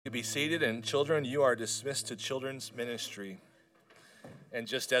You be seated, and children, you are dismissed to children's ministry. And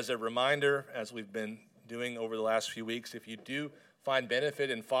just as a reminder, as we've been doing over the last few weeks, if you do find benefit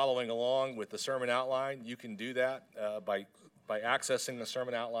in following along with the sermon outline, you can do that by accessing the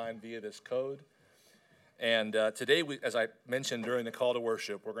sermon outline via this code. And today, as I mentioned during the call to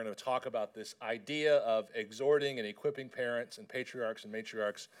worship, we're going to talk about this idea of exhorting and equipping parents and patriarchs and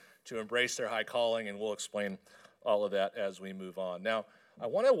matriarchs to embrace their high calling, and we'll explain all of that as we move on. Now, I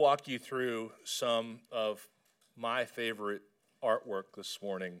want to walk you through some of my favorite artwork this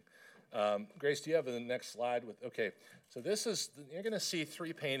morning. Grace, do you have the next slide? Okay, so you're going to see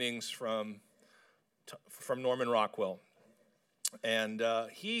three paintings from Norman Rockwell. And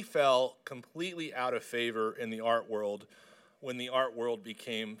he fell completely out of favor in the art world when the art world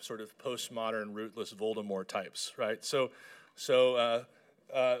became sort of postmodern, rootless Voldemort types, right? So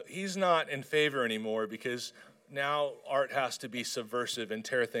he's not in favor anymore because now art has to be subversive and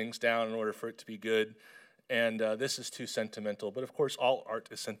tear things down in order for it to be good. And this is too sentimental. But of course, all art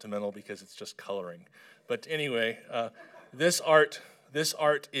is sentimental because it's just coloring. But anyway, this art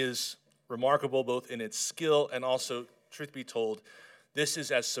is remarkable both in its skill and also, truth be told, this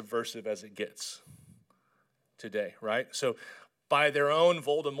is as subversive as it gets today, right? So by their own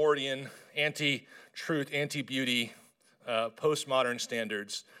Voldemortian, anti-truth, anti-beauty, postmodern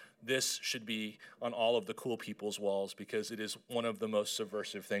standards, this should be on all of the cool people's walls because it is one of the most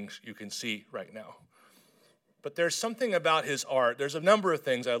subversive things you can see right now. But there's something about his art. There's a number of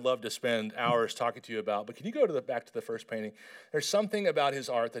things I'd love to spend hours talking to you about, but can you go back to the first painting? There's something about his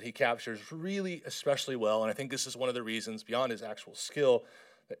art that he captures really especially well, and I think this is one of the reasons, beyond his actual skill,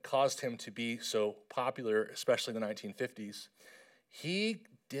 that caused him to be so popular, especially in the 1950s. He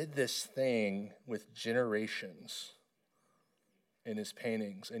did this thing with generations in his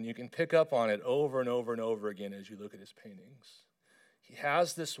paintings, and you can pick up on it over and over and over again as you look at his paintings. He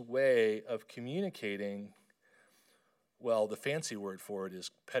has this way of communicating. Well, the fancy word for it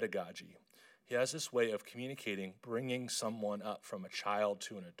is pedagogy. He has this way of communicating, bringing someone up from a child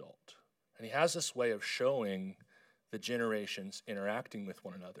to an adult. And he has this way of showing the generations interacting with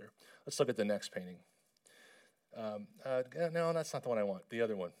one another. Let's look at the next painting. No, that's not the one I want. The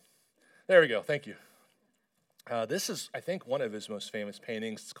other one. There we go. Thank you. This is, I think, one of his most famous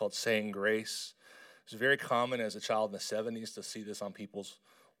paintings. It's called Saying Grace. It was very common as a child in the 70s to see this on people's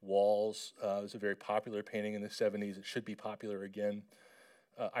walls. It was a very popular painting in the 70s. It should be popular again.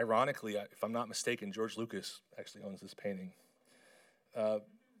 Ironically, if I'm not mistaken, George Lucas actually owns this painting.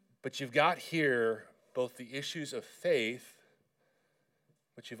 But you've got here both the issues of faith,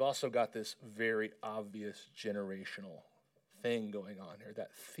 but you've also got this very obvious generational thing going on here.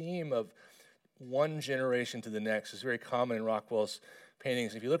 That theme of one generation to the next is very common in Rockwell's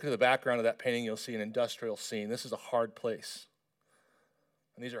paintings. If you look at the background of that painting, you'll see an industrial scene. This is a hard place.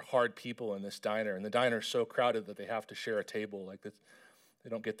 And these are hard people in this diner. And the diner is so crowded that they have to share a table. Like this, they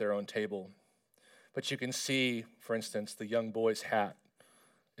don't get their own table. But you can see, for instance, the young boy's hat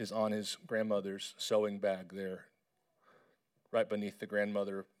is on his grandmother's sewing bag there, right beneath the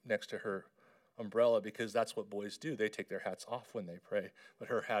grandmother next to her umbrella, because that's what boys do. They take their hats off when they pray, but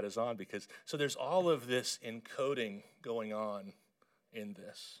her hat is on so there's all of this encoding going on in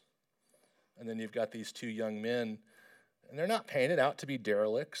this. And then you've got these two young men, and they're not painted out to be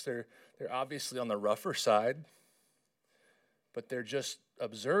derelicts. They're obviously on the rougher side, but they're just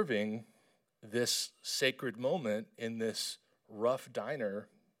observing this sacred moment in this rough diner,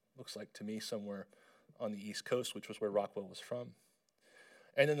 looks like to me somewhere on the East Coast, which was where Rockwell was from.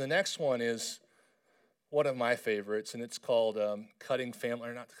 And then the next one is one of my favorites, and it's called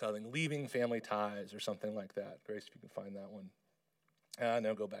Leaving Family Ties or something like that. Grace, if you can find that one.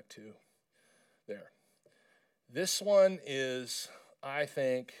 No, go back to there. This one is, I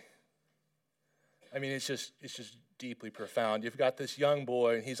think, it's just deeply profound. You've got this young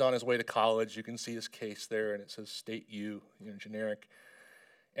boy, and he's on his way to college. You can see his case there, and it says State U, generic.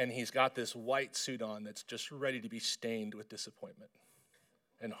 And he's got this white suit on that's just ready to be stained with disappointment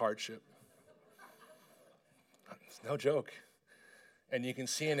and hardship. It's no joke. And you can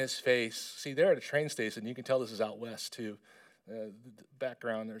see in his face, they're at a train station. You can tell this is out west, too. The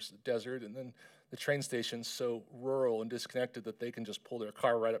background, there's the desert, and then the train station's so rural and disconnected that they can just pull their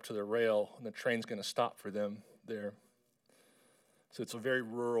car right up to the rail, and the train's going to stop for them there. So it's a very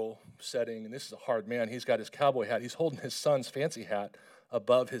rural setting, and this is a hard man. He's got his cowboy hat. He's holding his son's fancy hat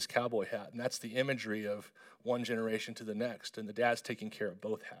above his cowboy hat, and that's the imagery of one generation to the next, and the dad's taking care of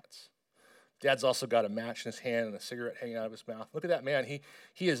both hats. Dad's also got a match in his hand and a cigarette hanging out of his mouth. Look at that man.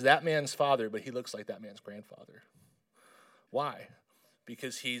 He is that man's father, but he looks like that man's grandfather. Why?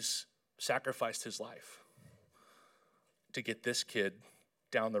 Because he's sacrificed his life to get this kid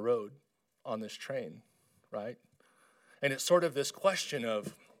down the road on this train, right? And it's sort of this question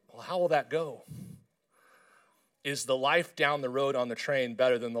of, well, how will that go? Is the life down the road on the train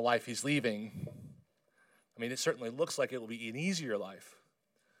better than the life he's leaving? I mean, it certainly looks like it will be an easier life,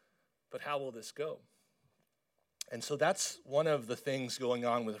 but how will this go? And so that's one of the things going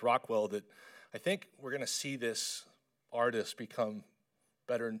on with Rockwell that I think we're going to see this artist become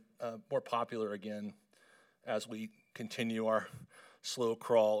better, more popular again as we continue our slow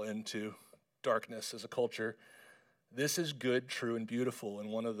crawl into darkness as a culture. This is good, true, and beautiful. And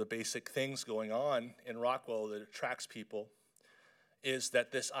one of the basic things going on in Rockwell that attracts people is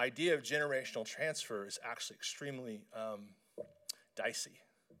that this idea of generational transfer is actually extremely dicey.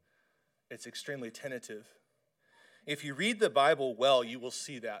 It's extremely tentative. If you read the Bible well, you will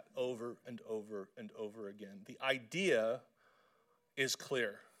see that over and over and over again. The idea is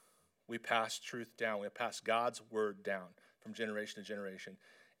clear. We pass truth down. We pass God's word down from generation to generation.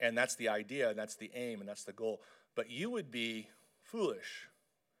 And that's the idea, and that's the aim, and that's the goal. But you would be foolish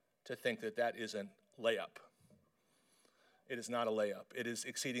to think that that is a layup. It is not a layup. It is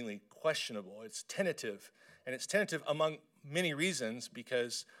exceedingly questionable. It's tentative. And it's tentative among many reasons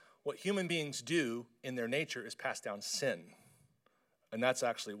because what human beings do in their nature is pass down sin. And that's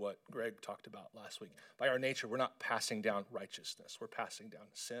actually what Greg talked about last week. By our nature, we're not passing down righteousness. We're passing down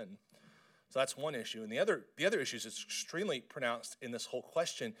sin. So that's one issue. And the other issue is extremely pronounced in this whole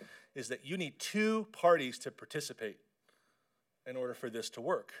question is that you need two parties to participate in order for this to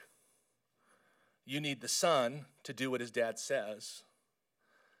work. You need the son to do what his dad says,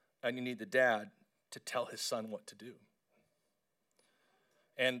 and you need the dad to tell his son what to do.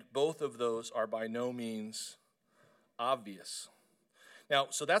 And both of those are by no means obvious. Now,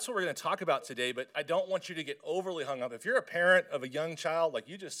 so that's what we're going to talk about today, but I don't want you to get overly hung up. If you're a parent of a young child, like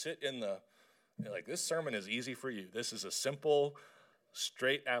you just sit in like this sermon is easy for you. This is a simple,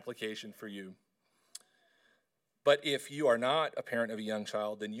 straight application for you. But if you are not a parent of a young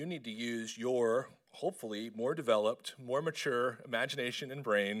child, then you need to use your, hopefully, more developed, more mature imagination and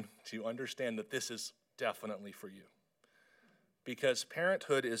brain to understand that this is definitely for you. Because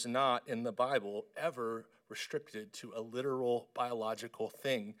parenthood is not, in the Bible, ever restricted to a literal biological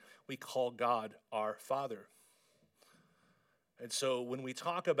thing we call God our Father. And so when we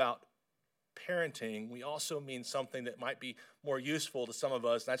talk about parenting, we also mean something that might be more useful to some of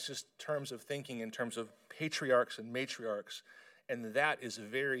us. That's just terms of thinking in terms of patriarchs and matriarchs. And that is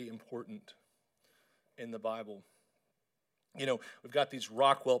very important in the Bible. You know, we've got these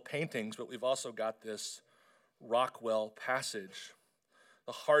Rockwell paintings, but we've also got this Rockwell passage.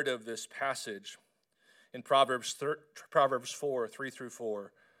 The heart of this passage in Proverbs 4, 3 through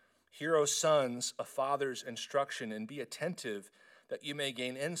 4. Hear, O sons, a father's instruction, and be attentive that you may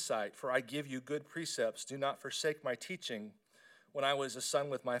gain insight. For I give you good precepts. Do not forsake my teaching. When I was a son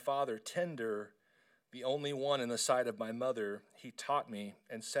with my father, tender, the only one in the sight of my mother, he taught me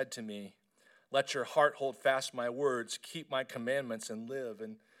and said to me, let your heart hold fast my words, keep my commandments and live.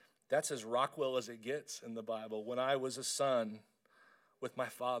 And that's as Rockwell as it gets in the Bible. When I was a son with my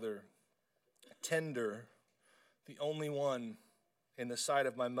father, tender, the only one in the sight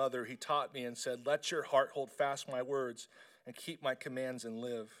of my mother, he taught me and said, let your heart hold fast my words and keep my commands and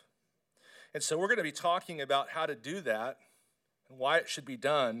live. And so we're going to be talking about how to do that and why it should be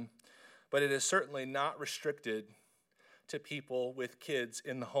done, but it is certainly not restricted to people with kids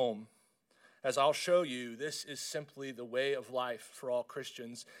in the home. As I'll show you, this is simply the way of life for all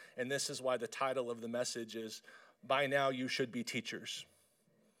Christians, and this is why the title of the message is, By Now You Should Be Teachers.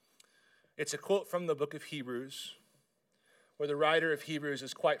 It's a quote from the book of Hebrews, where the writer of Hebrews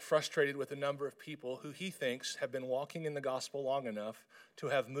is quite frustrated with a number of people who he thinks have been walking in the gospel long enough to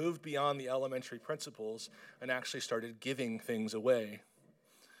have moved beyond the elementary principles and actually started giving things away.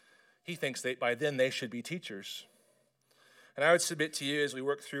 He thinks that by then they should be teachers. And I would submit to you as we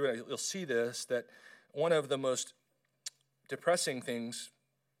work through, and you'll see this, that one of the most depressing things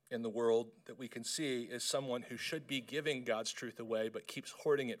in the world that we can see is someone who should be giving God's truth away but keeps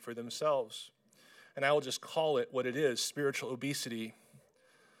hoarding it for themselves. And I will just call it what it is, spiritual obesity,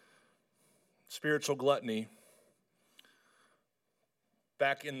 spiritual gluttony.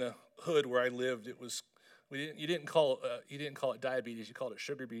 Back in the hood where I lived, you didn't call it diabetes, you called it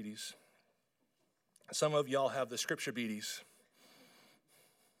sugar beaties. Some of y'all have the scripture beaties.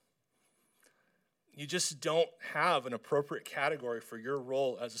 You just don't have an appropriate category for your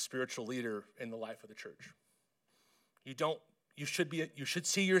role as a spiritual leader in the life of the church. You should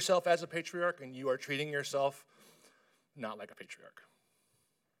see yourself as a patriarch, and you are treating yourself not like a patriarch.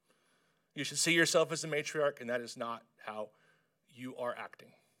 You should see yourself as a matriarch, and that is not how you are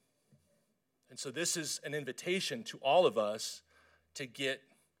acting. And so this is an invitation to all of us to get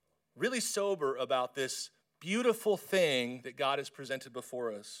really sober about this beautiful thing that God has presented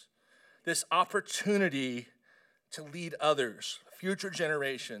before us, this opportunity to lead others, future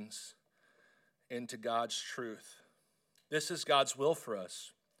generations, into God's truth. This is God's will for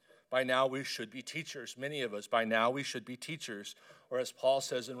us. By now we should be teachers. Many of us, by now we should be teachers. Or as Paul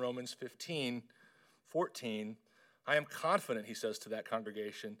says in Romans 15:14, I am confident, he says to that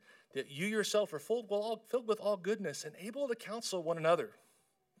congregation, that you yourself are filled with all goodness and able to counsel one another.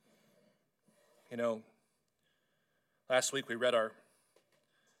 You know, last week we read our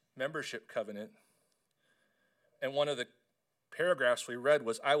membership covenant, and one of the paragraphs we read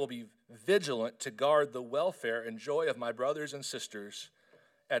was, I will be vigilant to guard the welfare and joy of my brothers and sisters,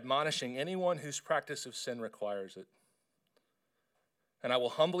 admonishing anyone whose practice of sin requires it. And I will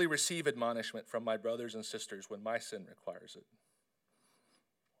humbly receive admonishment from my brothers and sisters when my sin requires it.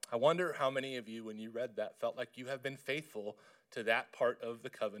 I wonder how many of you, when you read that, felt like you have been faithful to that part of the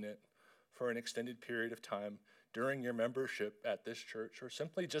covenant for an extended period of time during your membership at this church or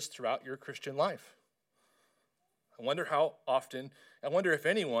simply just throughout your Christian life. I wonder if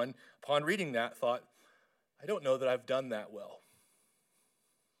anyone, upon reading that, thought, I don't know that I've done that well.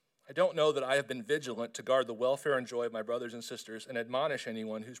 I don't know that I have been vigilant to guard the welfare and joy of my brothers and sisters and admonish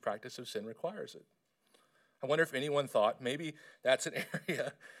anyone whose practice of sin requires it. I wonder if anyone thought maybe that's an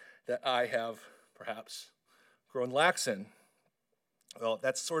area that I have perhaps grown lax in. Well,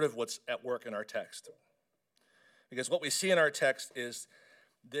 that's sort of what's at work in our text. Because what we see in our text is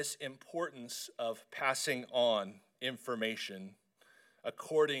this importance of passing on information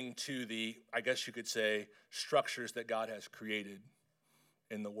according to the, I guess you could say, structures that God has created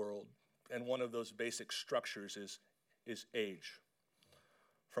in the world. And one of those basic structures is age,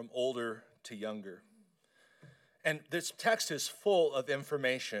 from older to younger. And this text is full of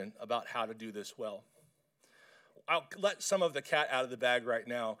information about how to do this well. I'll let some of the cat out of the bag right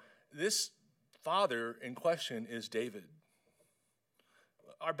now. This father in question is David.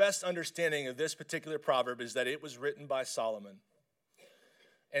 Our best understanding of this particular proverb is that it was written by Solomon.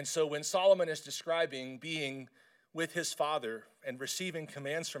 And so when Solomon is describing being with his father and receiving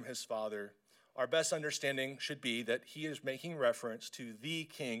commands from his father, our best understanding should be that he is making reference to the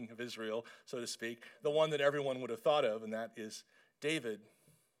king of Israel, so to speak, the one that everyone would have thought of, and that is David.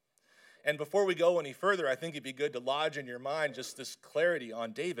 And before we go any further, I think it'd be good to lodge in your mind just this clarity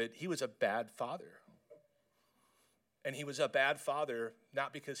on David. He was a bad father. And he was a bad father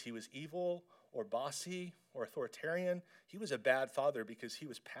not because he was evil or bossy or authoritarian. He was a bad father because he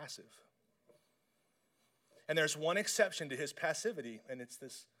was passive. And there's one exception to his passivity, and it's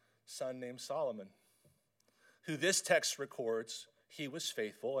this son named Solomon, who this text records he was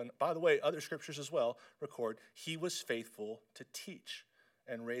faithful. And by the way, other scriptures as well record he was faithful to teach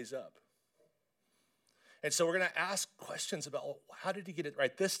and raise up. And so we're going to ask questions about, well, how did he get it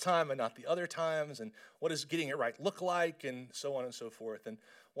right this time and not the other times? And what does getting it right look like? And so on and so forth. And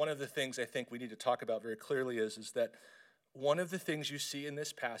one of the things I think we need to talk about very clearly is that one of the things you see in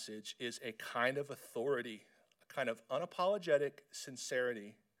this passage is a kind of authority, a kind of unapologetic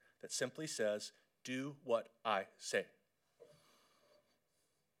sincerity that simply says, do what I say.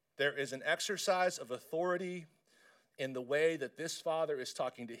 There is an exercise of authority in the way that this father is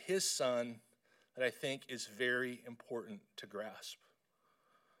talking to his son that I think is very important to grasp.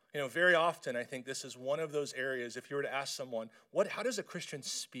 You know, very often I think this is one of those areas, if you were to ask someone, how does a Christian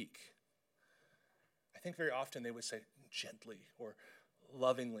speak? I think very often they would say gently or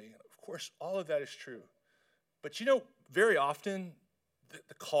lovingly. Of course, all of that is true. But you know, very often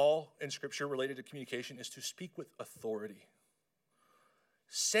the call in Scripture related to communication is to speak with authority.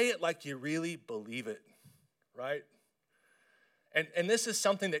 Say it like you really believe it, right? And this is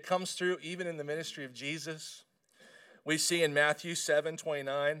something that comes through even in the ministry of Jesus. We see in Matthew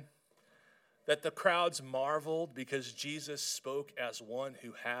 7:29 that the crowds marveled because Jesus spoke as one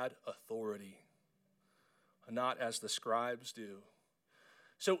who had authority, not as the scribes do.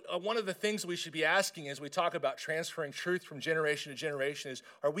 So one of the things we should be asking as we talk about transferring truth from generation to generation is,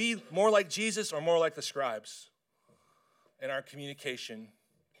 are we more like Jesus or more like the scribes in our communication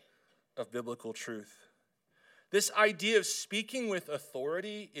of biblical truth? This idea of speaking with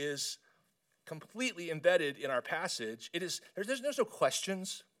authority is completely embedded in our passage. There's no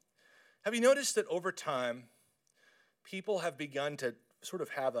questions. Have you noticed that over time, people have begun to sort of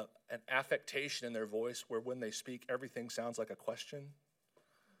have an affectation in their voice where when they speak, everything sounds like a question?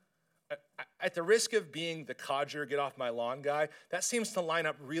 At the risk of being the codger, get off my lawn guy, that seems to line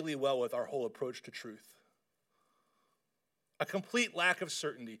up really well with our whole approach to truth. A complete lack of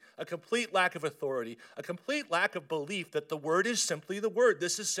certainty, a complete lack of authority, a complete lack of belief that the word is simply the word.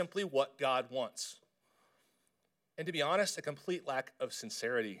 This is simply what God wants. and to be honest, a complete lack of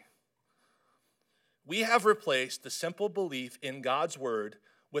sincerity. We have replaced the simple belief in God's word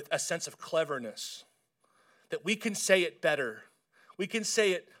with a sense of cleverness, that we can say it better. We can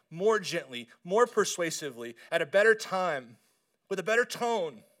say it more gently, more persuasively, at a better time, with a better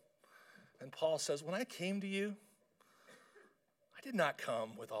tone. And Paul says, when I came to you, I did not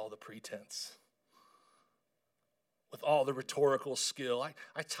come with all the pretense, with all the rhetorical skill.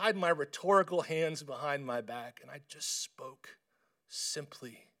 I tied my rhetorical hands behind my back, and I just spoke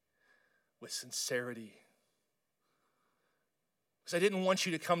simply with sincerity. Because I didn't want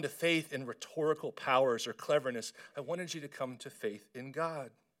you to come to faith in rhetorical powers or cleverness. I wanted you to come to faith in God.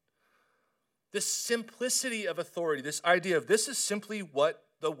 This simplicity of authority, this idea of this is simply what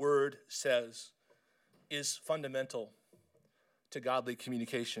the word says, is fundamental to godly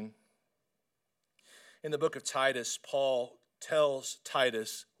communication. In the book of Titus, Paul tells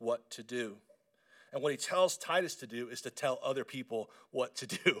Titus what to do. And what he tells Titus to do is to tell other people what to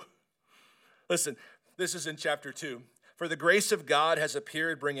do. Listen, this is in chapter 2. For the grace of God has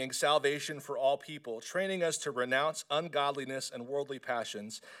appeared, bringing salvation for all people, training us to renounce ungodliness and worldly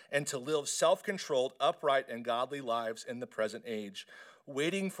passions, and to live self-controlled, upright, and godly lives in the present age,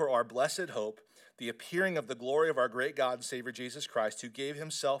 waiting for our blessed hope, the appearing of the glory of our great God and Savior Jesus Christ, who gave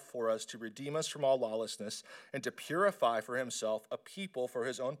himself for us to redeem us from all lawlessness and to purify for himself a people for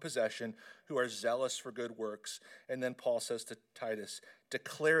his own possession who are zealous for good works. And then Paul says to Titus,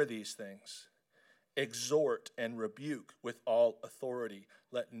 declare these things. Exhort and rebuke with all authority.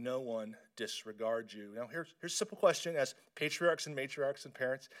 Let no one disregard you. Now, here's a simple question as patriarchs and matriarchs and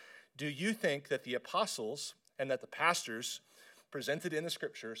parents. Do you think that the apostles and that the pastors presented in the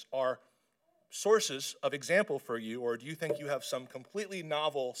scriptures are sources of example for you, or do you think you have some completely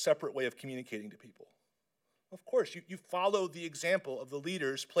novel, separate way of communicating to people? Of course, you follow the example of the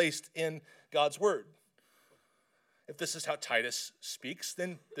leaders placed in God's word. If this is how Titus speaks,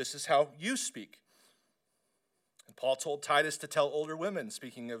 then this is how you speak. And Paul told Titus to tell older women,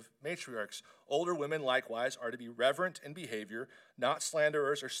 speaking of matriarchs, older women likewise are to be reverent in behavior, not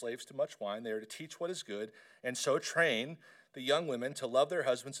slanderers or slaves to much wine. They are to teach what is good, and so train the young women to love their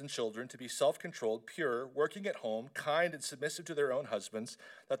husbands and children, to be self-controlled, pure, working at home, kind and submissive to their own husbands,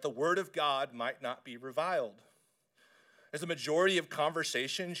 that the word of God might not be reviled. As the majority of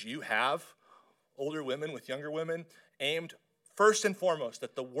conversations you have, older women with younger women, aimed first and foremost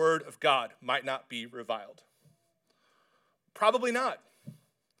that the word of God might not be reviled. Probably not.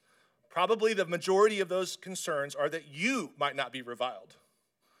 Probably the majority of those concerns are that you might not be reviled.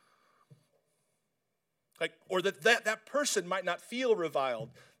 Or that person might not feel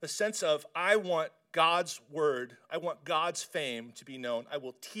reviled. The sense of, I want God's word, I want God's fame to be known. I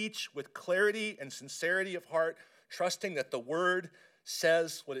will teach with clarity and sincerity of heart, trusting that the word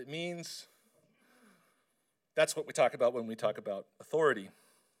says what it means. That's what we talk about when we talk about authority.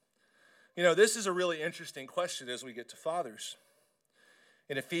 You know, this is a really interesting question as we get to fathers.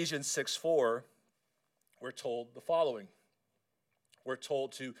 In Ephesians 6:4, we're told the following. We're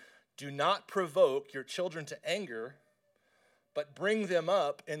told to do not provoke your children to anger, but bring them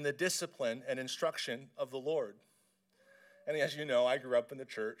up in the discipline and instruction of the Lord. And as you know, I grew up in the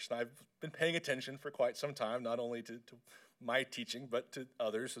church, and I've been paying attention for quite some time, not only to my teaching, but to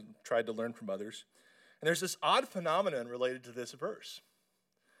others, and tried to learn from others. And there's this odd phenomenon related to this verse.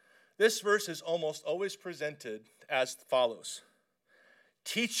 This verse is almost always presented as follows.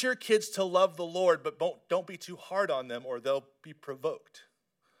 Teach your kids to love the Lord, but don't be too hard on them or they'll be provoked.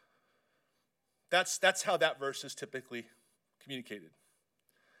 That's how that verse is typically communicated.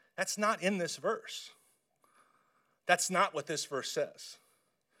 That's not in this verse. That's not what this verse says.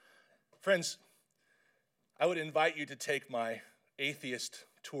 Friends, I would invite you to take my atheist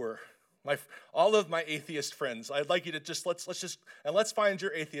tour. All of my atheist friends. I'd like you to let's find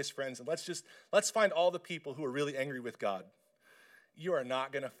your atheist friends, and let's find all the people who are really angry with God. You are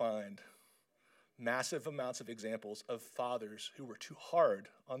not going to find massive amounts of examples of fathers who were too hard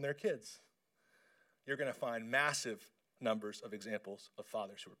on their kids. You're going to find massive numbers of examples of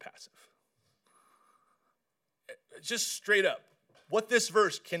fathers who are passive. Just straight up, what this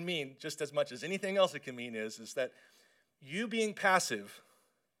verse can mean, just as much as anything else it can mean, is that you being passive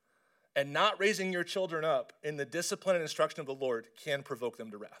and not raising your children up in the discipline and instruction of the Lord can provoke them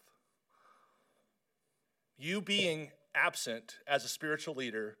to wrath. You being absent as a spiritual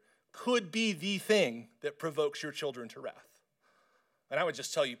leader could be the thing that provokes your children to wrath. And I would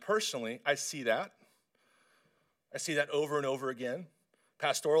just tell you personally, I see that. I see that over and over again.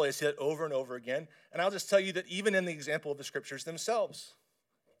 Pastorally, I see that over and over again. And I'll just tell you that even in the example of the scriptures themselves,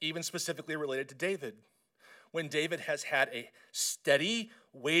 even specifically related to David, when David has had a steady,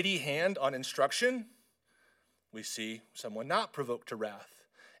 weighty hand on instruction, we see someone not provoked to wrath.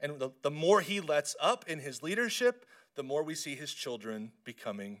 And the more he lets up in his leadership, the more we see his children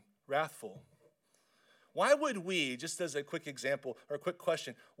becoming wrathful. Why would we, just as a quick example or a quick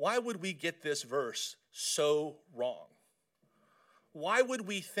question, why would we get this verse so wrong? Why would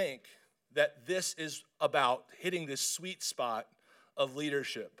we think that this is about hitting this sweet spot of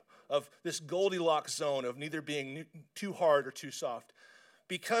leadership, of this Goldilocks zone of neither being too hard or too soft?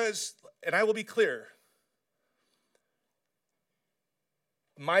 Because, and I will be clear,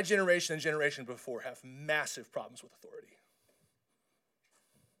 my generation and generation before have massive problems with authority.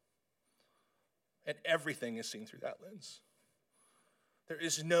 And everything is seen through that lens. There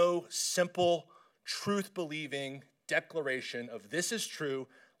is no simple, truth-believing declaration of this is true,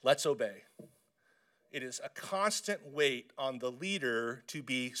 let's obey. It is a constant weight on the leader to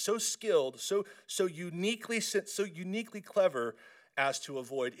be so skilled, so uniquely clever as to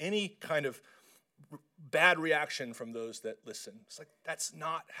avoid any kind of bad reaction from those that listen. It's like, that's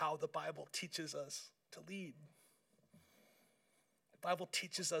not how the Bible teaches us to lead. The Bible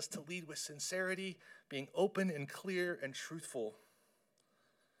teaches us to lead with sincerity, being open and clear and truthful.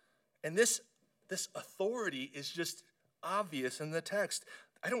 And this authority is just obvious in the text.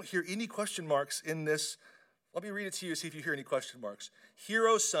 I don't hear any question marks in this. Let me read it to you, see if you hear any question marks. Hear,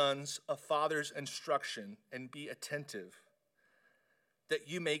 O sons, a father's instruction, and be attentive, that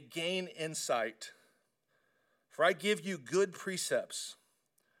you may gain insight. For I give you good precepts.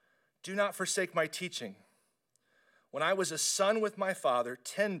 Do not forsake my teaching. When I was a son with my father,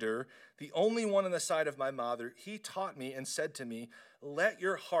 tender, the only one on the side of my mother, he taught me and said to me, let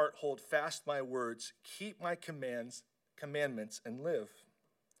your heart hold fast my words, keep my commandments, and live.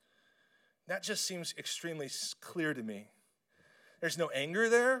 That just seems extremely clear to me. There's no anger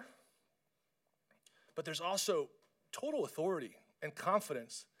there, but there's also total authority and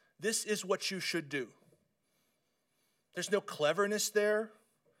confidence. This is what you should do. There's no cleverness there.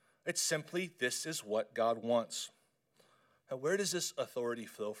 It's simply, this is what God wants. Now, where does this authority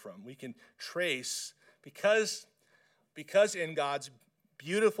flow from? We can trace, because in God's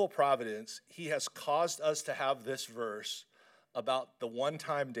beautiful providence, he has caused us to have this verse about the one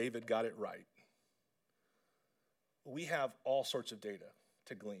time David got it right. We have all sorts of data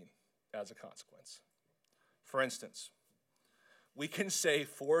to glean as a consequence. For instance, we can say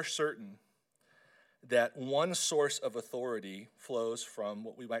for certain that one source of authority flows from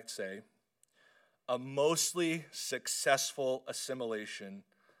what we might say a mostly successful assimilation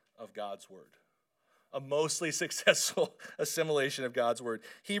of God's word. A mostly successful assimilation of God's word.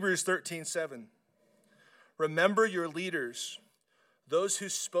 Hebrews 13:7. Remember your leaders, those who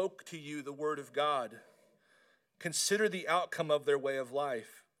spoke to you the word of God. Consider the outcome of their way of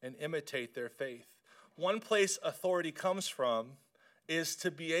life and imitate their faith. One place authority comes from is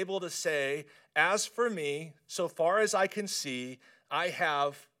to be able to say, as for me, so far as I can see, I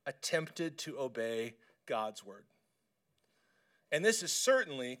have attempted to obey God's word. And this is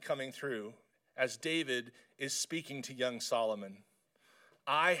certainly coming through as David is speaking to young Solomon.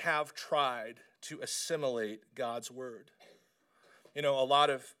 I have tried to assimilate God's word. You know, a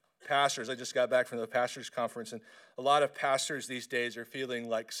lot of pastors, I just got back from the pastors' conference, and a lot of pastors these days are feeling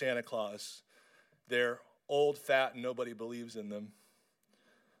like Santa Claus. They're old, fat, and nobody believes in them.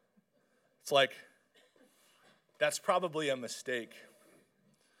 It's like, that's probably a mistake.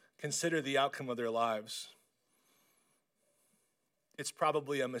 Consider the outcome of their lives. It's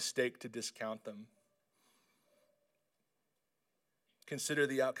probably a mistake to discount them. Consider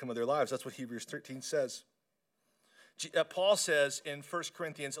the outcome of their lives. That's what Hebrews 13 says. Paul says in 1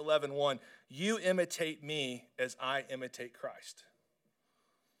 Corinthians 11:1, you imitate me as I imitate Christ.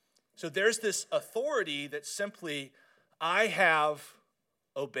 So there's this authority that simply, I have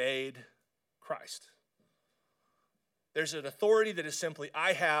obeyed Christ. There's an authority that is simply,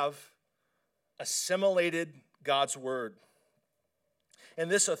 I have assimilated God's word. And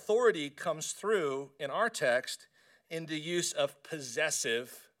this authority comes through, in our text, in the use of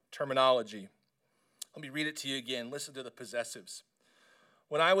possessive terminology. Let me read it to you again. Listen to the possessives.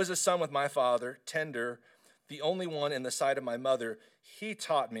 When I was a son with my father, tender, the only one in the sight of my mother, he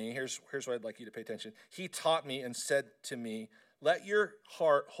taught me, here's what I'd like you to pay attention. He taught me and said to me, let your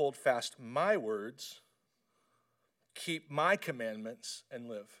heart hold fast my words, keep my commandments, and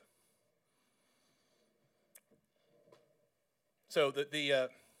live. So the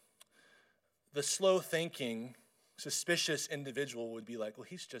slow thinking, suspicious individual would be like, well,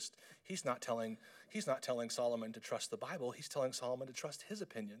 he's not telling Solomon to trust the Bible. He's telling Solomon to trust his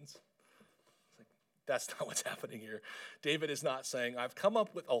opinions. It's like, that's not what's happening here. David is not saying, I've come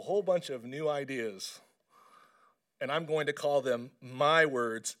up with a whole bunch of new ideas, and I'm going to call them my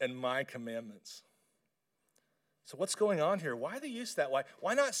words and my commandments. So what's going on here? Why the use that?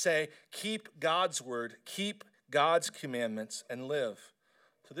 Why not say, keep God's word, keep God's commandments, and live?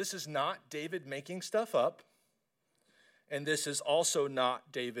 So this is not David making stuff up, and this is also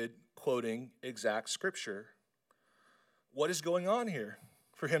not David quoting exact scripture. What is going on here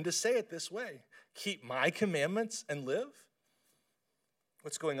for him to say it this way? Keep my commandments and live?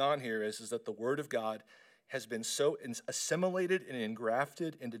 What's going on here is that the word of God has been so assimilated and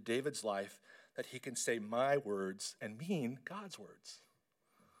engrafted into David's life that he can say my words and mean God's words.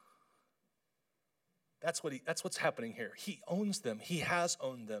 That's what's happening here. He owns them. He has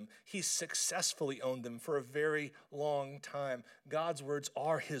owned them. He's successfully owned them for a very long time. God's words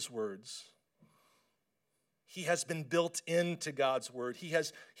are his words. He has been built into God's word. He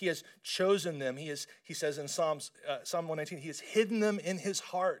has chosen them. He says in Psalm 119, he has hidden them in his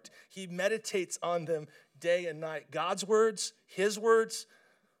heart. He meditates on them day and night. God's words, his words,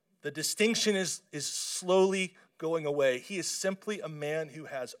 the distinction is slowly going away. He is simply a man who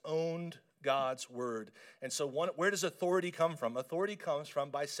has owned God's word. And so where does authority come from? Authority comes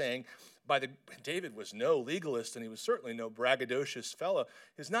from David was no legalist, and he was certainly no braggadocious fellow.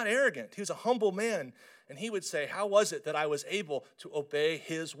 He was not arrogant. He was a humble man. And he would say, how was it that I was able to obey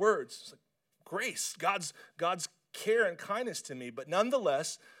his words? It's like grace, God's care and kindness to me. But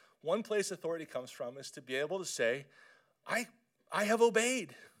nonetheless, one place authority comes from is to be able to say, I have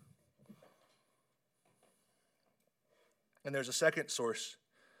obeyed. And there's a second source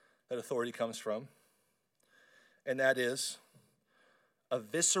that authority comes from, and that is a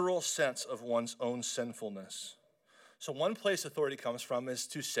visceral sense of one's own sinfulness. So one place authority comes from is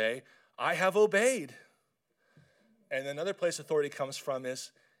to say, I have obeyed. And another place authority comes from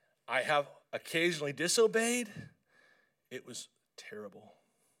is, I have occasionally disobeyed. It was terrible.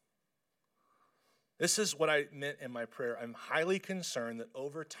 This is what I meant in my prayer. I'm highly concerned that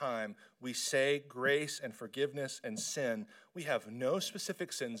over time we say grace and forgiveness and sin. We have no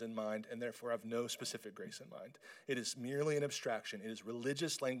specific sins in mind and therefore have no specific grace in mind. It is merely an abstraction. It is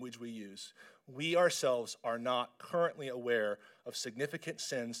religious language we use. We ourselves are not currently aware of significant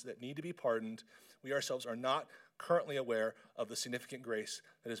sins that need to be pardoned. We ourselves are not currently aware of the significant grace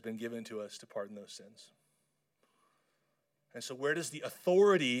that has been given to us to pardon those sins. And so where does the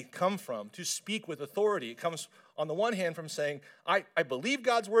authority come from? To speak with authority. It comes on the one hand from saying, I believe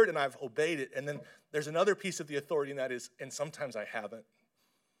God's word and I've obeyed it. And then there's another piece of the authority, and that is, and sometimes I haven't.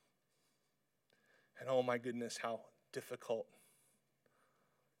 And oh my goodness, how difficult,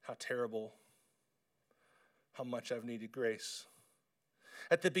 how terrible, how much I've needed grace.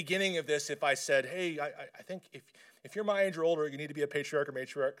 At the beginning of this, if I said, hey, I think if you're my age or older, you need to be a patriarch or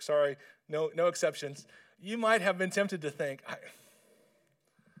matriarch. Sorry, no exceptions. You might have been tempted to think,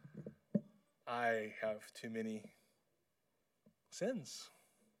 I have too many sins.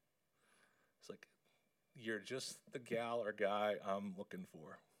 It's like, you're just the gal or guy I'm looking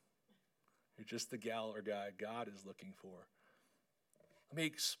for. You're just the gal or guy God is looking for. Let me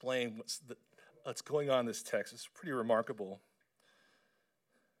explain what's going on in this text. It's pretty remarkable.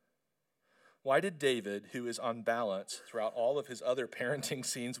 Why did David, who is on balance throughout all of his other parenting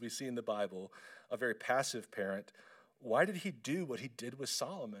scenes we see in the Bible, a very passive parent, why did he do what he did with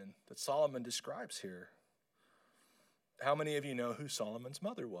Solomon that Solomon describes here? How many of you know who Solomon's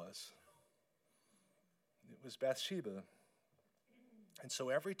mother was? It was Bathsheba. And so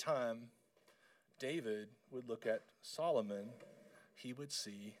every time David would look at Solomon, he would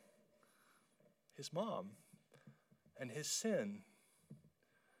see his mom and his sin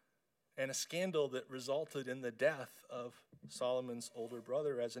and a scandal that resulted in the death of Solomon's older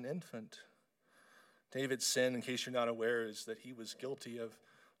brother as an infant. David's sin, in case you're not aware, is that he was guilty of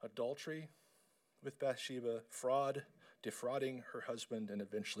adultery with Bathsheba, fraud, defrauding her husband, and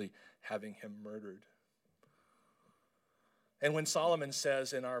eventually having him murdered. And when Solomon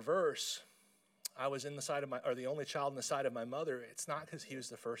says in our verse, I was the only child in the side of my mother, it's not because he was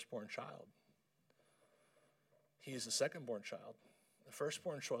the firstborn child. He is the secondborn child. The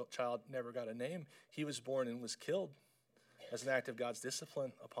firstborn child never got a name. He was born and was killed as an act of God's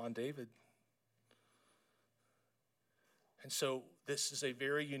discipline upon David. And so this is a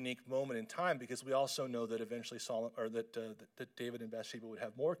very unique moment in time because we also know that eventually that David and Bathsheba would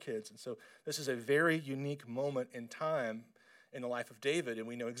have more kids. And so this is a very unique moment in time in the life of David, and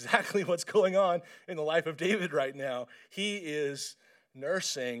we know exactly what's going on in the life of David right now. He is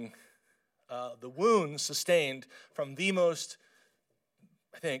nursing the wounds sustained from the most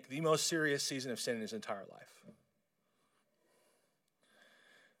serious season of sin in his entire life.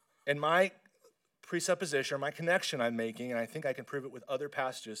 And my presupposition, or my connection I'm making, and I think I can prove it with other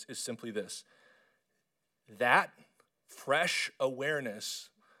passages, is simply this. That fresh awareness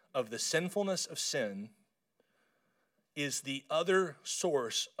of the sinfulness of sin is the other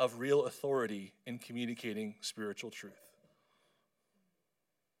source of real authority in communicating spiritual truth.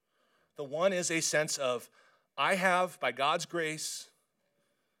 The one is a sense of, I have, by God's grace,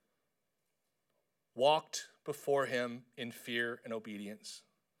 walked before him in fear and obedience.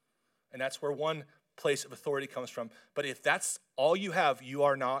 And that's where one place of authority comes from. But if that's all you have, you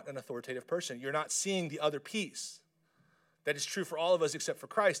are not an authoritative person. You're not seeing the other piece that is true for all of us except for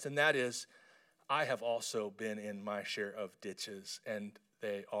Christ, and that is, I have also been in my share of ditches, and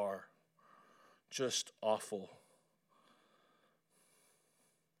they are just awful.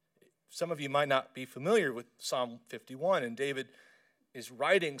 Some of you might not be familiar with Psalm 51, and David is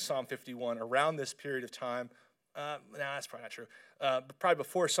writing Psalm 51 around this period of time. That's probably not true. But probably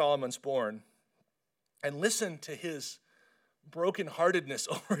before Solomon's born. And listen to his brokenheartedness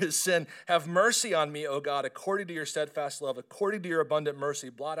over his sin. Have mercy on me, O God, according to your steadfast love, according to your abundant mercy.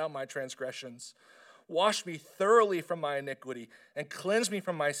 Blot out my transgressions. Wash me thoroughly from my iniquity and cleanse me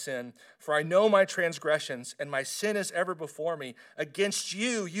from my sin. For I know my transgressions, and my sin is ever before me. Against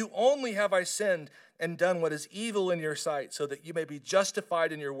you, you only have I sinned and done what is evil in your sight, so that you may be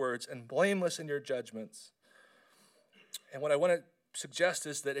justified in your words and blameless in your judgments. And what I want to suggest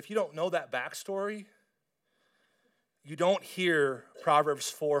is that if you don't know that backstory, you don't hear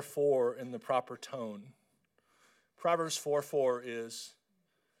Proverbs 4:4 in the proper tone. Proverbs 4:4 is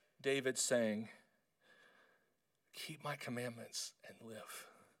David saying, keep my commandments and live.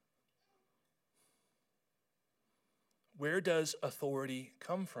 Where does authority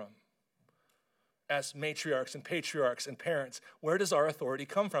come from? As matriarchs and patriarchs and parents, where does our authority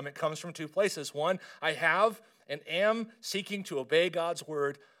come from? It comes from two places. One, I have and am seeking to obey God's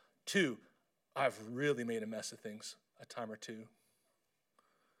word. Two, I've really made a mess of things a time or two.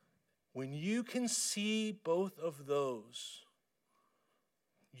 When you can see both of those,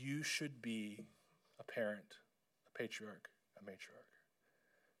 you should be a parent, a patriarch, a matriarch.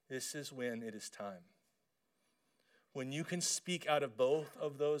 This is when it is time. When you can speak out of both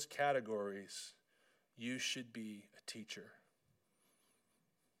of those categories, you should be a teacher.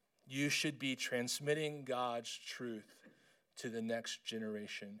 You should be transmitting God's truth to the next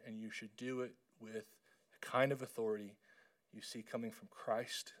generation, and you should do it with the kind of authority you see coming from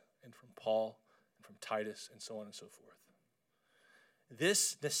Christ and from Paul and from Titus and so on and so forth.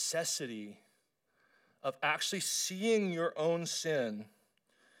 This necessity of actually seeing your own sin,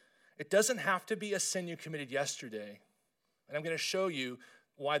 it doesn't have to be a sin you committed yesterday. And I'm going to show you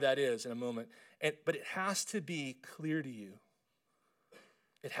why that is in a moment. But it has to be clear to you.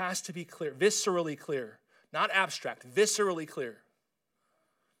 It has to be clear, viscerally clear, not abstract, viscerally clear.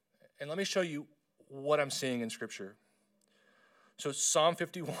 And let me show you what I'm seeing in Scripture. So Psalm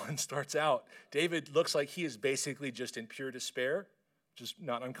 51 starts out. David looks like he is basically just in pure despair, which is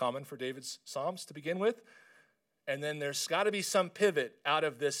not uncommon for David's Psalms to begin with. And then there's got to be some pivot out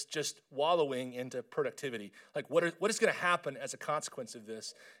of this just wallowing into productivity. Like what is going to happen as a consequence of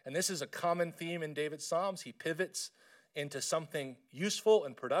this? And this is a common theme in David's Psalms. He pivots into something useful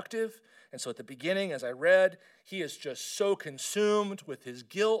and productive. And so at the beginning, as I read, he is just so consumed with his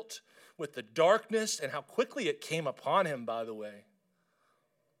guilt, with the darkness, and how quickly it came upon him, by the way.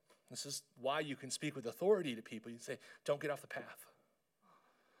 This is why you can speak with authority to people. You say, don't get off the path.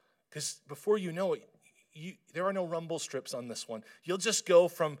 Because before you know it, there are no rumble strips on this one. You'll just go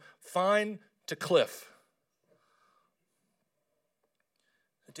from fine to cliff.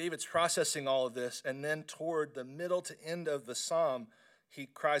 David's processing all of this, and then toward the middle to end of the psalm, he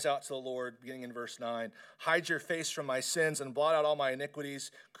cries out to the Lord, beginning in verse 9, hide your face from my sins and blot out all my iniquities.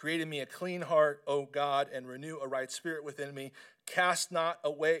 Create in me a clean heart, O God, and renew a right spirit within me. Cast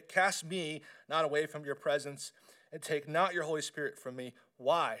me not away from your presence, and take not your Holy Spirit from me.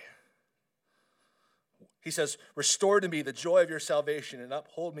 Why? He says, restore to me the joy of your salvation and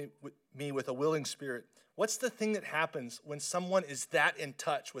uphold me with a willing spirit. What's the thing that happens when someone is that in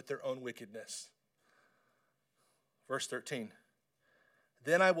touch with their own wickedness? Verse 13,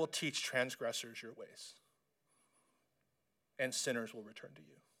 then I will teach transgressors your ways, and sinners will return to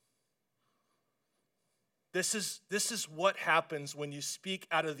you. This is what happens when you speak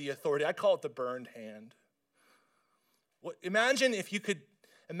out of the authority. I call it the burned hand. Imagine if you could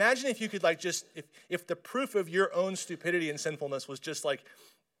like just, if the proof of your own stupidity and sinfulness was just like,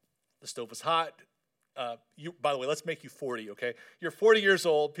 the stove was hot. By the way, let's make you 40, okay? You're 40 years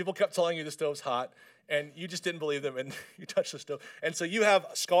old. People kept telling you the stove's hot, and you just didn't believe them, and you touched the stove. And so you have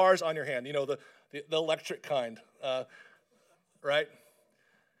scars on your hand, the electric kind, right?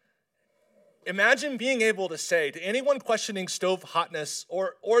 Imagine being able to say to anyone questioning stove hotness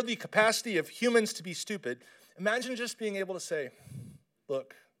or the capacity of humans to be stupid, imagine just being able to say,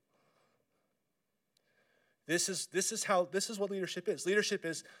 look, This is what leadership is. Leadership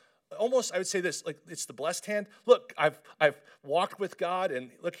is almost, I would say this, like it's the blessed hand. Look, I've walked with God,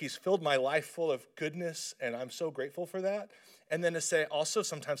 and look, he's filled my life full of goodness, and I'm so grateful for that. And then to say, also,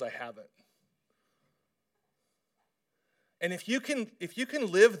 sometimes I haven't. And if you can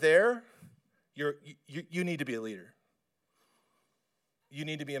live there, you need to be a leader. You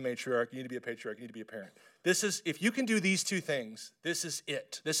need to be a matriarch, you need to be a patriarch, you need to be a parent. If you can do these two things, this is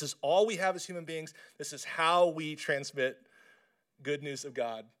it. This is all we have as human beings. This is how we transmit good news of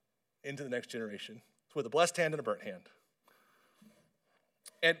God into the next generation. It's with a blessed hand and a burnt hand.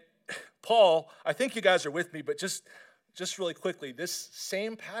 And Paul, I think you guys are with me, but just really quickly, this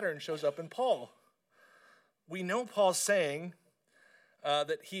same pattern shows up in Paul. We know Paul's saying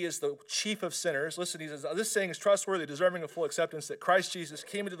that he is the chief of sinners. Listen, he says, this saying is trustworthy, deserving of full acceptance, that Christ Jesus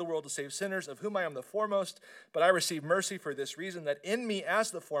came into the world to save sinners, of whom I am the foremost, but I receive mercy for this reason, that in me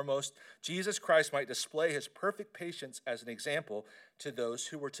as the foremost, Jesus Christ might display his perfect patience as an example to those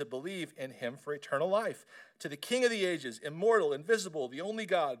who were to believe in him for eternal life. To the King of the ages, immortal, invisible, the only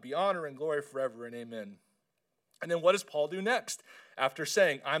God, be honor and glory forever, and amen. And then what does Paul do next? After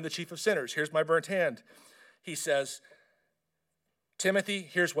saying, I'm the chief of sinners, here's my burnt hand. He says, Timothy,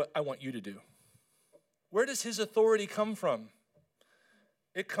 here's what I want you to do. Where does his authority come from?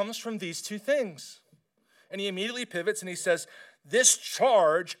 It comes from these two things. And he immediately pivots and he says, this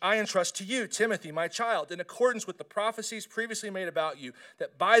charge I entrust to you, Timothy, my child, in accordance with the prophecies previously made about you,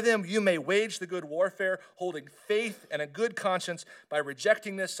 that by them you may wage the good warfare, holding faith and a good conscience. By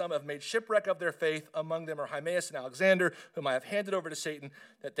rejecting this, some have made shipwreck of their faith. Among them are Hymenaeus and Alexander, whom I have handed over to Satan,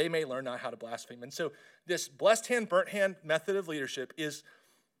 that they may learn not how to blaspheme. And so this blessed hand, burnt hand method of leadership is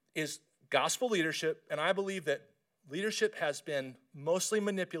gospel leadership, and I believe that leadership has been mostly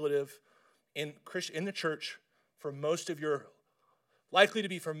manipulative in the church for most of your likely to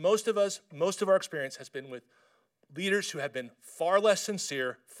be for most of us, most of our experience has been with leaders who have been far less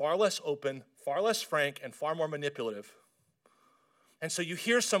sincere, far less open, far less frank, and far more manipulative. And so you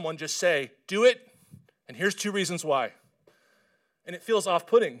hear someone just say, do it, and here's 2 reasons why. And it feels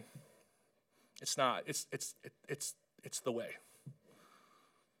off-putting. It's not. It's the way.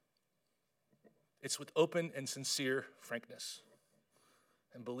 It's with open and sincere frankness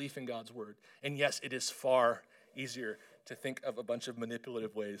and belief in God's word. And yes, it is far easier to think of a bunch of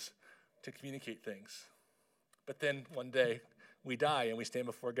manipulative ways to communicate things. But then one day we die and we stand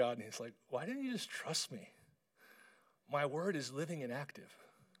before God and he's like, why didn't you just trust me? My word is living and active.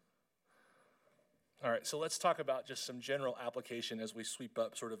 All right, so let's talk about just some general application as we sweep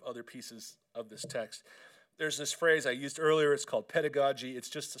up sort of other pieces of this text. There's this phrase I used earlier. It's called pedagogy. It's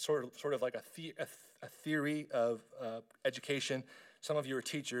just sort of like a theory of education. Some of you are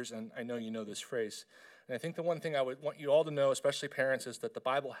teachers, and I know you know this phrase. And I think the one thing I would want you all to know, especially parents, is that the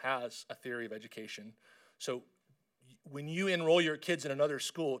Bible has a theory of education. So when you enroll your kids in another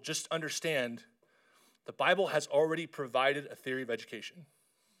school, just understand the Bible has already provided a theory of education.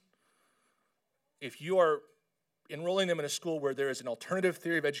 If you are enrolling them in a school where there is an alternative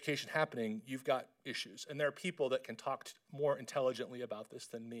theory of education happening, you've got issues. And there are people that can talk more intelligently about this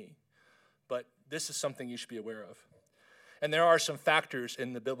than me. But this is something you should be aware of. And there are some factors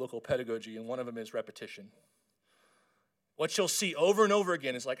in the biblical pedagogy, and one of them is repetition. What you'll see over and over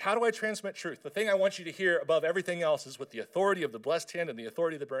again is like, how do I transmit truth? The thing I want you to hear above everything else is with the authority of the blessed hand and the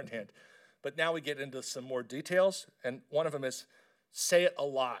authority of the burnt hand. But now we get into some more details, and one of them is say it a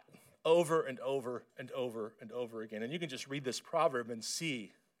lot, over and over and over and over again. And you can just read this proverb and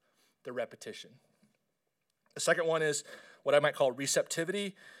see the repetition. The second one is what I might call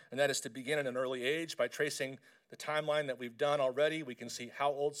receptivity, and that is to begin at an early age. By tracing the timeline that we've done already, we can see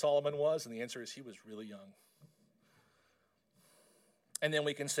how old Solomon was, and the answer is he was really young. And then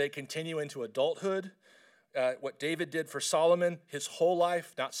we can say continue into adulthood. What David did for Solomon, his whole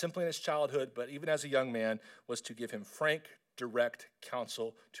life, not simply in his childhood, but even as a young man, was to give him frank, direct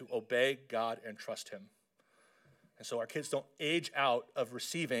counsel to obey God and trust him. And so our kids don't age out of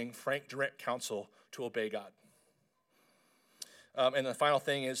receiving frank, direct counsel to obey God. And the final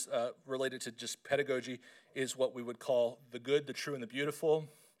thing is related to just pedagogy is what we would call the good, the true, and the beautiful.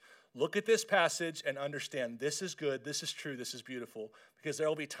 Look at this passage and understand this is good, this is true, this is beautiful. Because there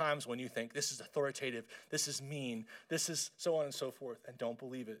will be times when you think this is authoritative, this is mean, this is so on and so forth, and don't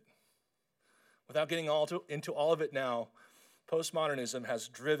believe it. Without getting into all of it now, postmodernism has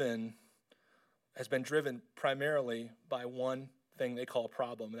been driven primarily by one thing they call a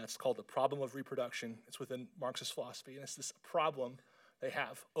problem, and that's called the problem of reproduction. It's within Marxist philosophy, and it's this problem they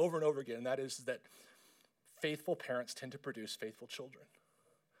have over and over again, and that is that faithful parents tend to produce faithful children.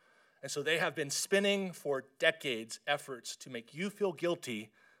 And so they have been spinning for decades efforts to make you feel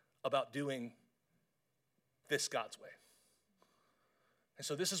guilty about doing this God's way. And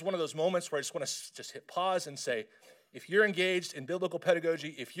so this is one of those moments where I just want to just hit pause and say, if you're engaged in biblical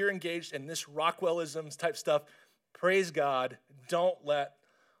pedagogy, if you're engaged in this Rockwellism type stuff, praise God. Don't let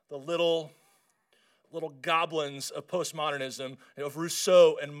the little goblins of postmodernism, of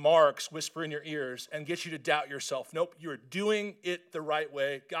Rousseau and Marx whisper in your ears and get you to doubt yourself. Nope, you're doing it the right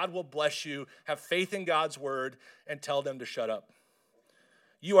way. God will bless you. Have faith in God's word and tell them to shut up.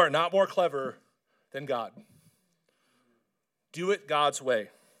 You are not more clever than God. Do it God's way.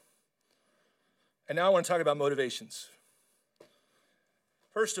 And now I want to talk about motivations.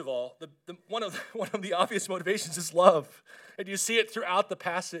 First of all, one of the obvious motivations is love. And you see it throughout the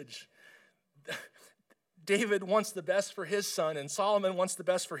passage. David wants the best for his son, and Solomon wants the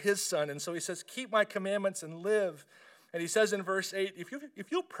best for his son. And so he says, keep my commandments and live. And he says in verse 8,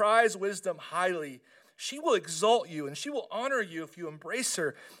 if you prize wisdom highly, she will exalt you, and she will honor you if you embrace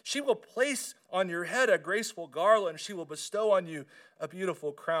her. She will place on your head a graceful garland. She will bestow on you a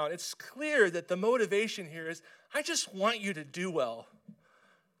beautiful crown. It's clear that the motivation here is, I just want you to do well.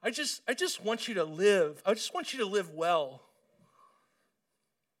 I just want you to live. I just want you to live well.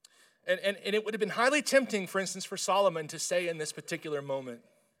 And it would have been highly tempting, for instance, for Solomon to say in this particular moment,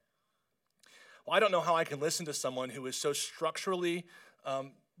 well, I don't know how I can listen to someone who is so structurally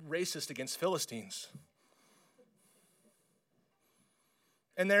racist against Philistines.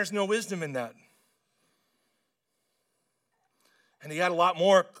 And there's no wisdom in that. And he had a lot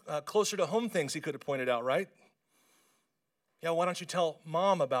more closer to home things he could have pointed out, right? Yeah, why don't you tell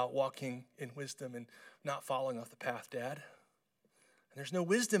mom about walking in wisdom and not falling off the path, Dad? And there's no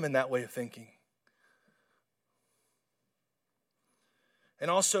wisdom in that way of thinking.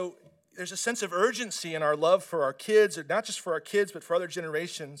 And also, there's a sense of urgency in our love for our kids, or not just for our kids, but for other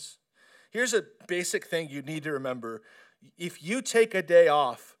generations. Here's a basic thing you need to remember. If you take a day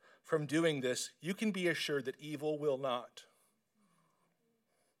off from doing this, you can be assured that evil will not.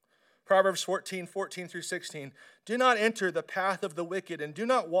 Proverbs 14 through 16. Do not enter the path of the wicked, and do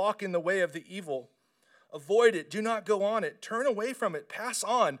not walk in the way of the evil. Avoid it. Do not go on it. Turn away from it. Pass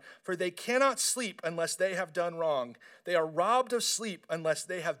on, for they cannot sleep unless they have done wrong. They are robbed of sleep unless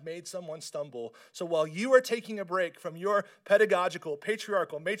they have made someone stumble. So while you are taking a break from your pedagogical,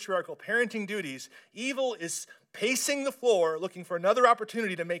 patriarchal, matriarchal parenting duties, evil is pacing the floor looking for another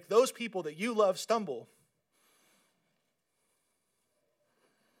opportunity to make those people that you love stumble.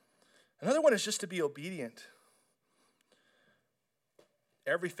 Another one is just to be obedient.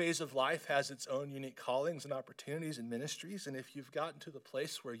 Every phase of life has its own unique callings and opportunities and ministries, and if you've gotten to the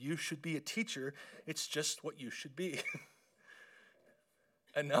place where you should be a teacher, it's just what you should be.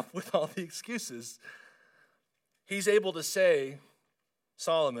 Enough with all the excuses. He's able to say,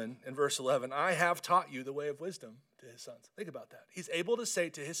 Solomon, in verse 11, I have taught you the way of wisdom to his sons. Think about that. He's able to say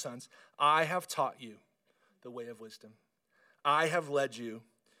to his sons, I have taught you the way of wisdom. I have led you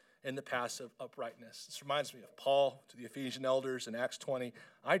in the path of uprightness. This reminds me of Paul to the Ephesian elders in Acts 20.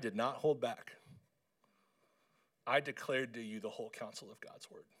 I did not hold back. I declared to you the whole counsel of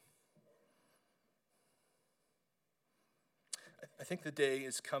God's word. I think the day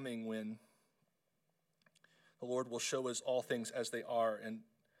is coming when the Lord will show us all things as they are, and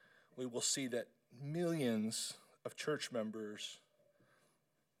we will see that millions of church members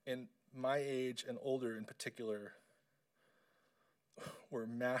in my age and older in particular were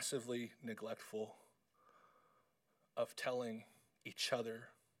massively neglectful of telling each other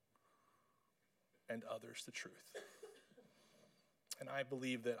and others the truth. And I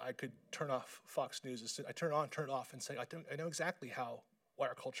believe that I could turn off Fox News. I turn it on, turn it off, and say, I know exactly why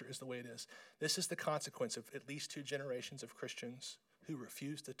our culture is the way it is. This is the consequence of at least 2 generations of Christians who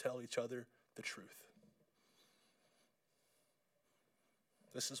refuse to tell each other the truth.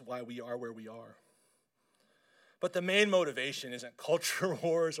 This is why we are where we are. But the main motivation isn't culture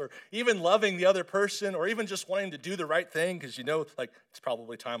wars or even loving the other person or even just wanting to do the right thing because it's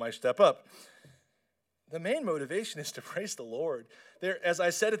probably time I step up. The main motivation is to praise the Lord. There, as I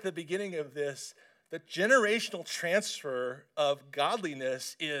said at the beginning of this, the generational transfer of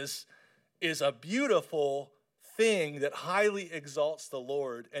godliness is a beautiful thing that highly exalts the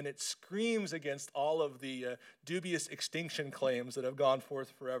Lord, and it screams against all of the dubious extinction claims that have gone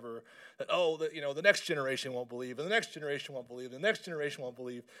forth forever. That the next generation won't believe, and the next generation won't believe, and the next generation won't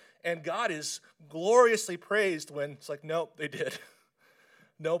believe. And God is gloriously praised when it's like, nope, they did.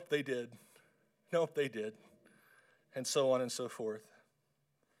 Nope, they did. Nope, they did. And so on and so forth.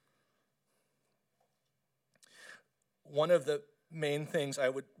 One of the main things I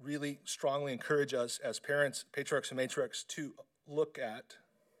would really strongly encourage us as parents, patriarchs and matriarchs to look at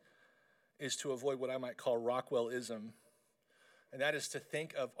is to avoid what I might call Rockwellism. And that is to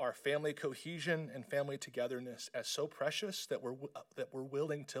think of our family cohesion and family togetherness as so precious that we're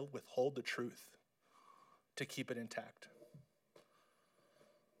willing to withhold the truth to keep it intact.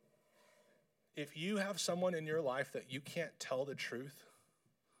 If you have someone in your life that you can't tell the truth,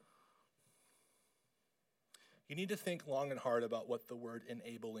 you need to think long and hard about what the word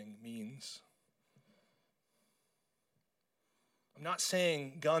enabling means. I'm not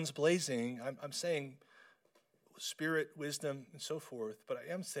saying guns blazing. I'm saying spirit, wisdom, and so forth. But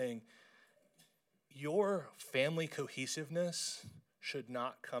I am saying your family cohesiveness should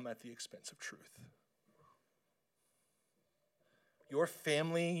not come at the expense of truth. Your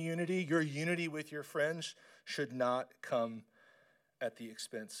family unity, your unity with your friends should not come at the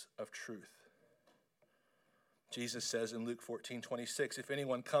expense of truth. Jesus says in Luke 14:26, if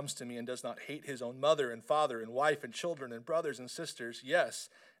anyone comes to me and does not hate his own mother and father and wife and children and brothers and sisters, yes,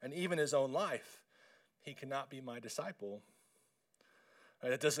 and even his own life, he cannot be my disciple.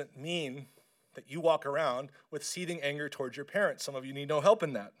 And it doesn't mean that you walk around with seething anger towards your parents. Some of you need no help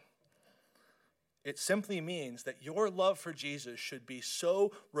in that. It simply means that your love for Jesus should be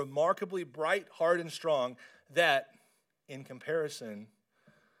so remarkably bright, hard, and strong that, in comparison,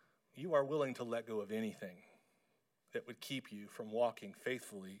 you are willing to let go of anything that would keep you from walking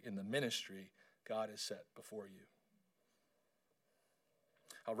faithfully in the ministry God has set before you.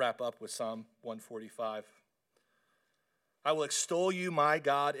 I'll wrap up with Psalm 145. I will extol you, my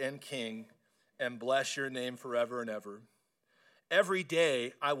God and King, and bless your name forever and ever. Every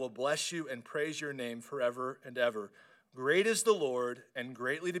day I will bless you and praise your name forever and ever. Great is the Lord and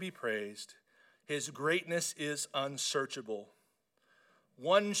greatly to be praised. His greatness is unsearchable.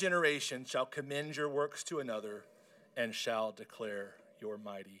 One generation shall commend your works to another and shall declare your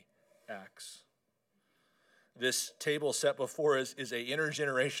mighty acts. This table set before us is an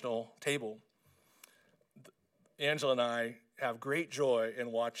intergenerational table. Angela and I have great joy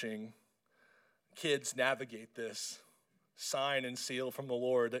in watching kids navigate this. Sign and seal from the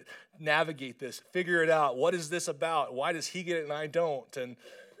Lord, that navigate this, figure it out. What is this about? Why does he get it and I don't? And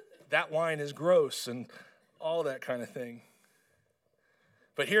that wine is gross and all that kind of thing.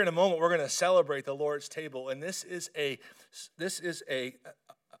 But here in a moment, we're going to celebrate the Lord's table. And this is a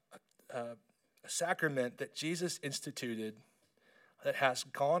sacrament that Jesus instituted that has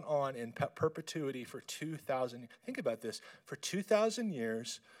gone on in perpetuity for 2,000 years. Think about this. For 2,000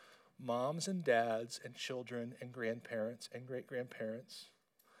 years, moms and dads and children and grandparents and great-grandparents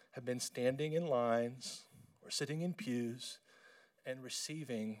have been standing in lines or sitting in pews and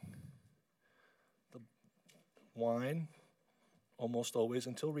receiving the wine, almost always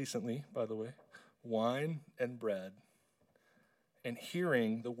until recently, by the way, wine and bread, and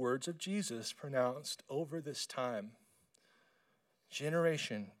hearing the words of Jesus pronounced over this time,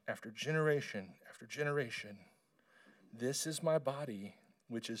 generation after generation after generation. This is my body,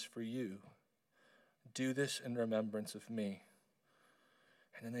 which is for you. Do this in remembrance of me.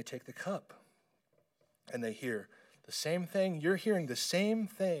 And then they take the cup and they hear the same thing. You're hearing the same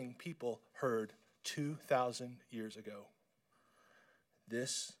thing people heard 2,000 years ago.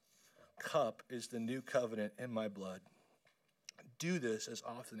 This cup is the new covenant in my blood. Do this as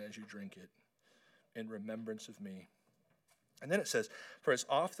often as you drink it in remembrance of me. And then it says, for as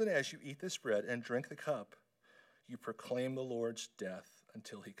often as you eat this bread and drink the cup, you proclaim the Lord's death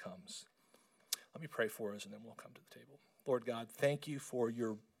until he comes. Let me pray for us and then we'll come to the table. Lord God, thank you for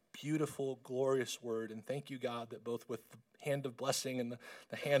your beautiful, glorious word. And thank you, God, that both with the hand of blessing and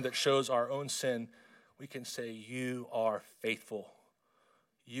the hand that shows our own sin, we can say you are faithful.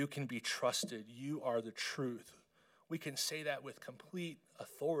 You can be trusted. You are the truth. We can say that with complete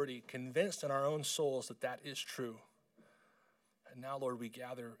authority, convinced in our own souls that that is true. And now, Lord, we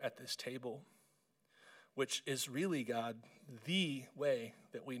gather at this table, which is really, God, the way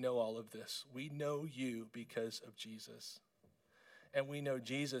that we know all of this. We know you because of Jesus. And we know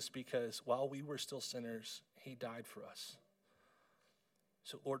Jesus because while we were still sinners, he died for us.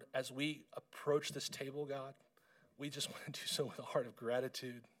 So, Lord, as we approach this table, God, we just want to do so with a heart of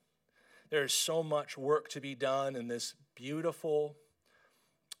gratitude. There is so much work to be done in this beautiful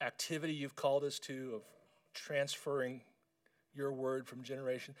activity you've called us to of transferring your word from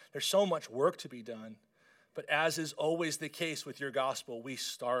generation. There's so much work to be done. But as is always the case with your gospel, we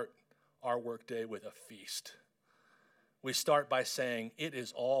start our workday with a feast. We start by saying, it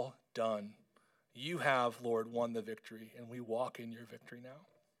is all done. You have, Lord, won the victory, and we walk in your victory now.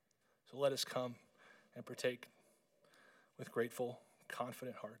 So let us come and partake with grateful,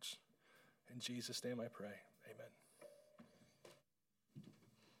 confident hearts. In Jesus' name I pray, amen.